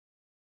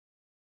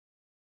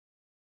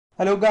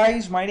Hello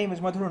guys, my name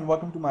is Madhur and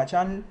welcome to my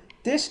channel.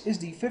 This is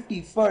the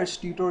 51st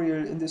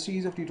tutorial in the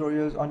series of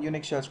tutorials on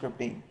Unix shell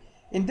scripting.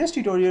 In this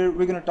tutorial,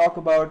 we're going to talk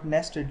about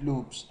nested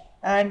loops.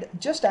 And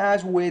just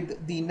as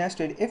with the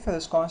nested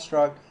if-else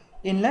construct,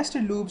 in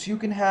nested loops you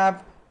can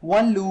have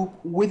one loop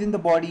within the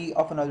body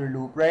of another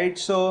loop, right?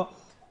 So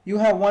you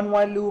have one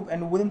while loop,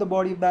 and within the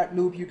body of that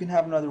loop you can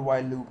have another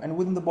while loop, and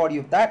within the body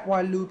of that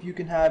while loop you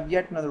can have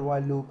yet another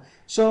while loop.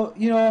 So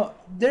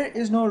there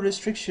is no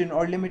restriction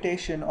or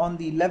limitation on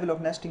the level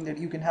of nesting that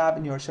you can have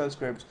in your shell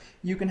scripts.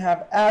 You can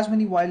have as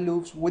many while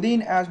loops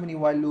within as many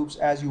while loops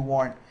as you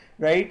want,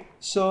 right?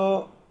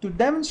 So to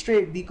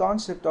demonstrate the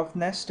concept of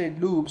nested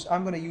loops,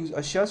 I'm going to use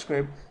a shell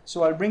script.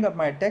 So I'll bring up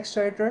my text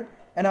editor,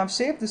 and I've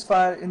saved this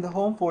file in the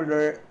home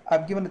folder.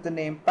 I've given it the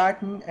name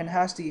pattern and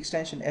has the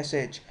extension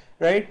sh,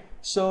 right?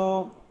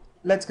 So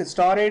let's get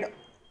started.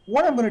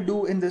 What I'm going to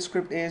do in this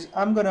script is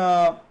I'm going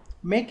to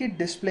make it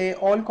display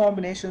all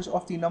combinations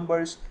of the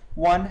numbers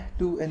 1,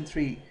 2, and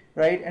 3,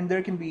 right? And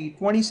there can be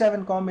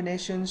 27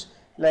 combinations,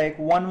 like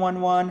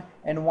 111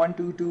 and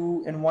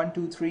 122 and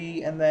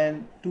 123 and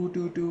then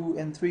 222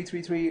 and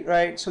 333,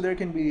 right? So there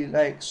can be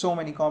like so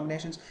many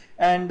combinations.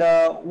 And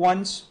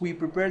once we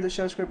prepare the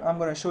shell script, I'm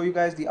going to show you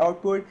guys the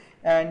output,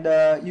 and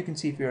you can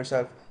see for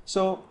yourself.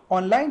 So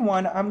on line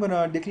 1, I'm going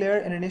to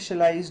declare and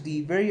initialize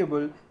the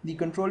variable, the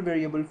control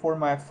variable for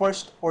my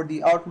first or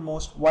the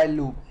outermost while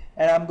loop,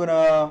 and I'm going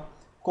to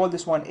call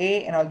this one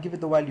A, and I'll give it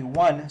the value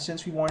 1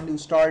 since we want to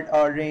start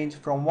our range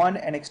from 1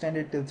 and extend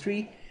it till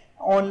 3.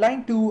 On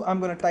line 2, I'm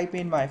going to type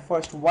in my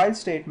first while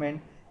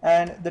statement,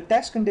 and the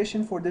test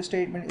condition for this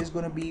statement is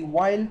going to be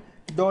while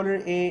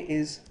 $A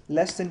is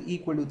less than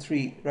equal to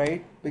 3,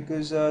 right?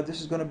 Because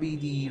this is going to be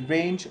the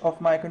range of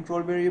my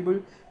control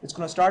variable. It's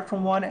going to start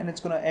from 1 and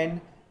it's going to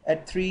end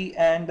at 3,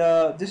 and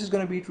this is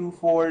going to be true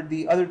for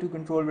the other two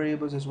control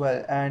variables as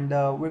well, and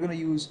we're going to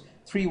use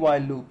 3 while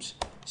loops.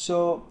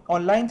 So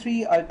on line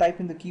 3, I'll type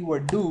in the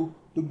keyword do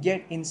to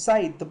get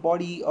inside the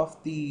body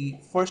of the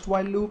first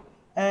while loop,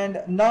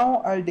 and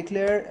now I'll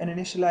declare and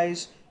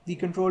initialize the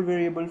control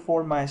variable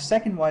for my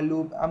second while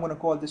loop. I'm going to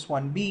call this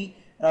one B,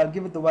 and I'll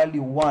give it the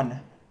value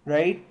 1,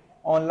 right?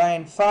 On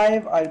line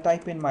 5, I'll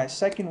type in my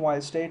second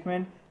while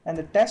statement, and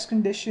the test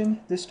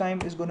condition this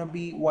time is going to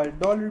be while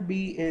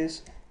 $B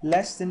is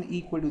less than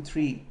equal to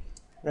 3,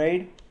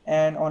 right?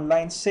 And on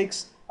line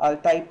 6, I'll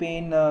type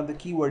in the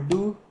keyword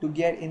do to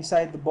get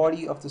inside the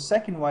body of the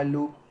second while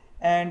loop,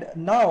 and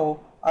now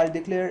I'll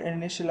declare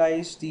and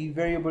initialize the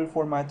variable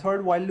for my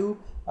third while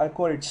loop. I'll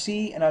call it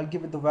C, and I'll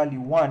give it the value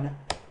 1.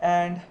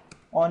 And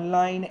on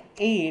line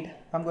 8,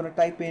 I'm going to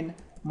type in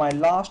my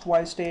last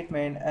while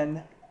statement,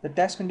 and the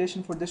test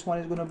condition for this one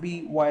is going to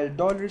be while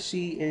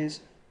 $C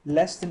is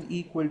less than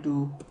equal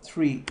to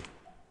 3,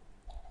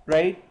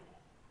 right?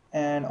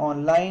 And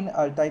on line,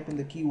 I'll type in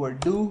the keyword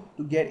do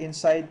to get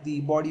inside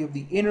the body of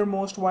the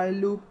innermost while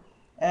loop,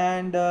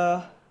 and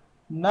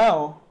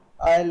now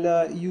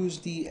I'll use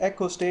the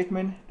echo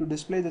statement to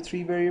display the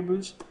 3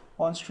 variables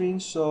on screen.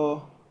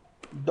 So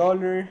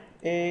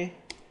 $A,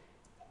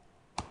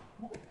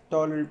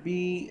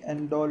 $B,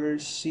 and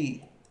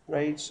 $C,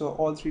 right? So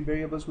all 3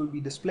 variables will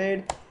be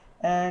displayed,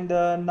 and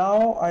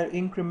now I'll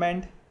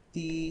increment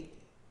the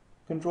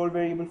control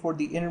variable for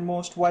the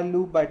innermost while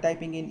loop by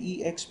typing in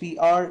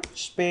expr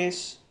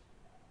space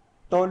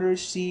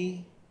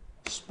 $C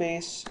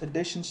space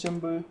addition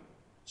symbol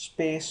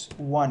space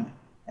 1,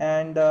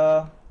 and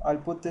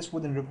I'll put this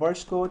within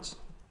reverse quotes,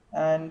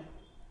 and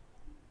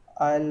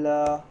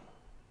I'll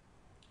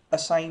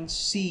assign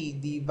C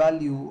the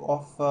value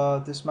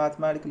of this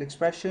mathematical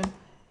expression,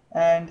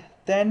 and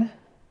then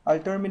I'll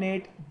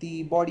terminate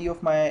the body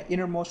of my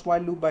innermost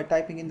while loop by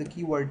typing in the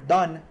keyword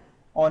done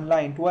on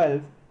line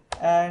 12,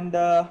 and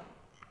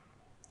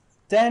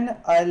then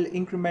I'll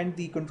increment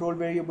the control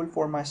variable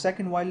for my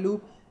second while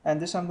loop,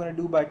 and this I'm going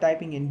to do by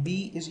typing in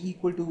B is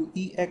equal to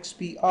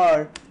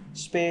expr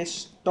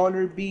space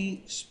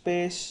 $B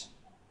space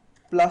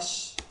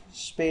plus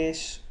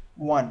space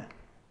 1,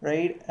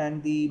 right?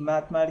 And the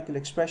mathematical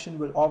expression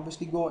will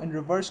obviously go in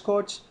reverse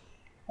quotes,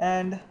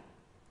 and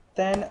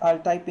then I'll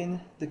type in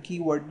the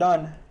keyword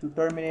done to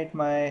terminate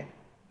my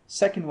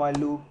second while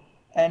loop,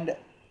 and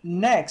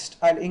next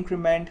I'll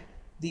increment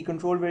the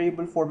control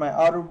variable for my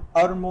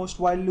outermost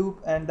while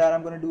loop, and that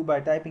I'm going to do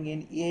by typing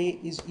in A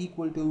is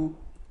equal to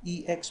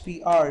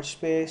expr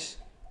space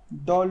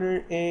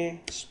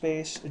 $A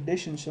space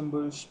addition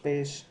symbol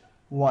space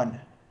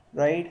 1,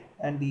 right?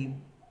 And the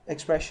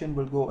expression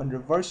will go in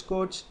reverse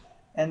quotes,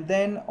 and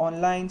then on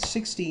line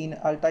 16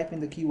 I'll type in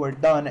the keyword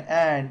done,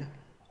 and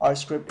our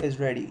script is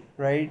ready,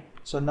 right?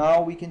 So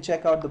now we can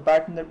check out the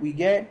pattern that we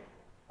get.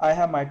 I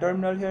have my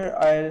terminal here.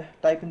 I'll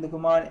type in the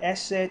command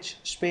sh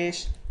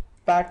space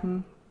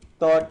pattern.sh,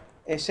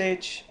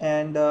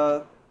 and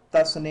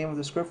that's the name of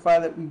the script file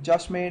that we've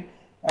just made.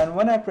 And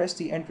when I press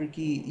the enter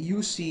key,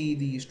 you see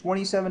these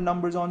 27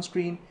 numbers on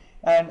screen,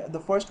 and the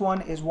first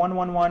one is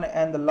 111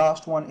 and the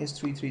last one is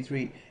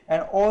 333,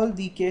 and all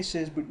the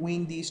cases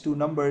between these two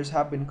numbers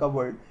have been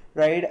covered,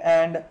 right?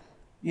 And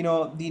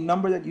the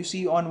number that you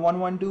see on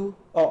 112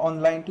 or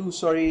on line 2,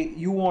 sorry,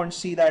 you won't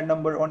see that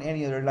number on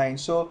any other line.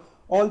 So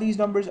all these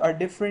numbers are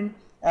different,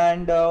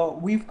 and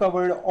we've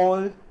covered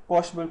all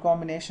possible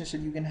combinations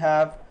that you can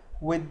have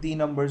with the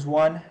numbers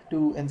 1,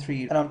 2 and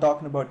 3, and I'm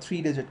talking about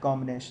 3-digit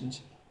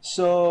combinations.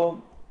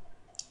 So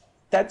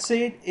that's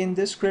it. In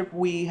this script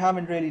we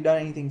haven't really done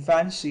anything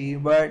fancy,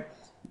 but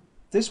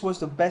this was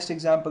the best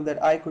example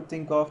that I could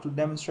think of to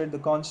demonstrate the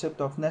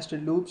concept of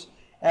nested loops.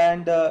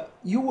 And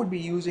you would be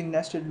using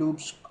nested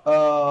loops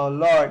a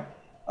lot,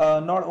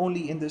 not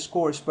only in this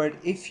course, but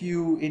if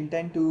you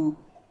intend to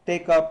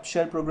take up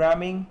shell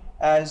programming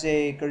as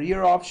a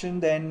career option,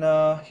 then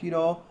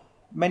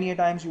many a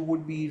times you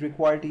would be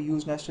required to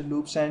use nested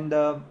loops, and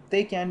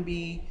they can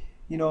be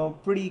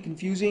pretty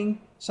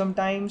confusing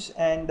sometimes,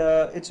 and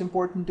it's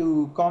important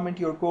to comment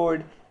your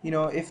code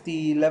if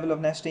the level of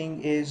nesting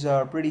is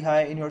pretty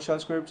high in your shell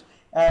scripts.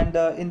 And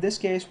in this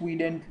case we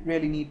didn't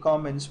really need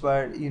comments,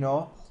 but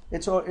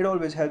it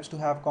always helps to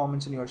have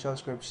comments in your shell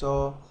script.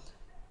 So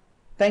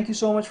thank you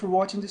so much for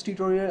watching this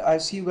tutorial. I'll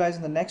see you guys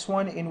in the next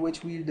one, in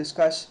which we'll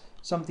discuss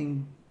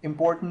something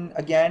important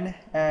again,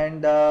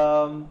 and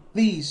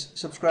please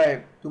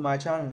subscribe to my channel.